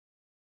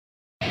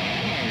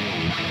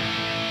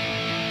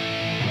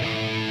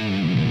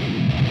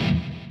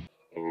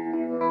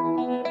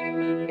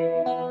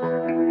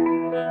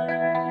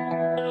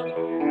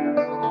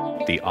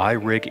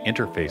iRig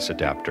interface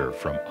adapter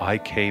from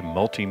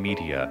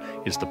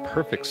Multimedia is the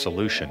perfect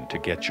solution to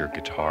get your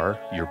guitar,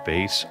 your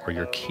bass, or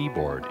your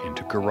keyboard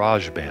into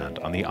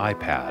GarageBand on the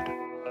iPad.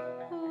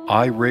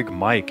 iRig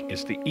Mic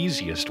is the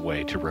easiest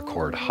way to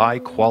record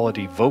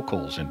high-quality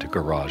vocals into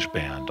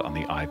GarageBand on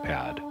the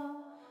iPad.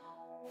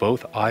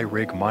 Both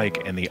iRig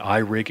Mic and the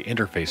iRig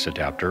interface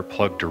adapter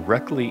plug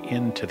directly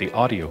into the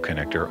audio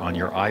connector on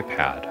your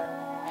iPad.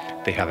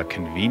 They have a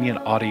convenient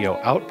audio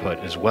output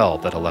as well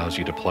that allows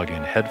you to plug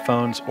in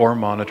headphones or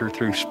monitor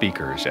through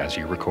speakers as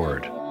you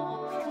record.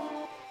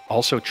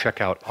 Also check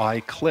out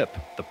iKlip,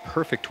 the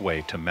perfect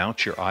way to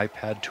mount your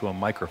iPad to a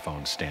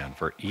microphone stand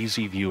for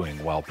easy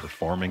viewing while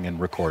performing and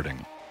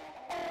recording.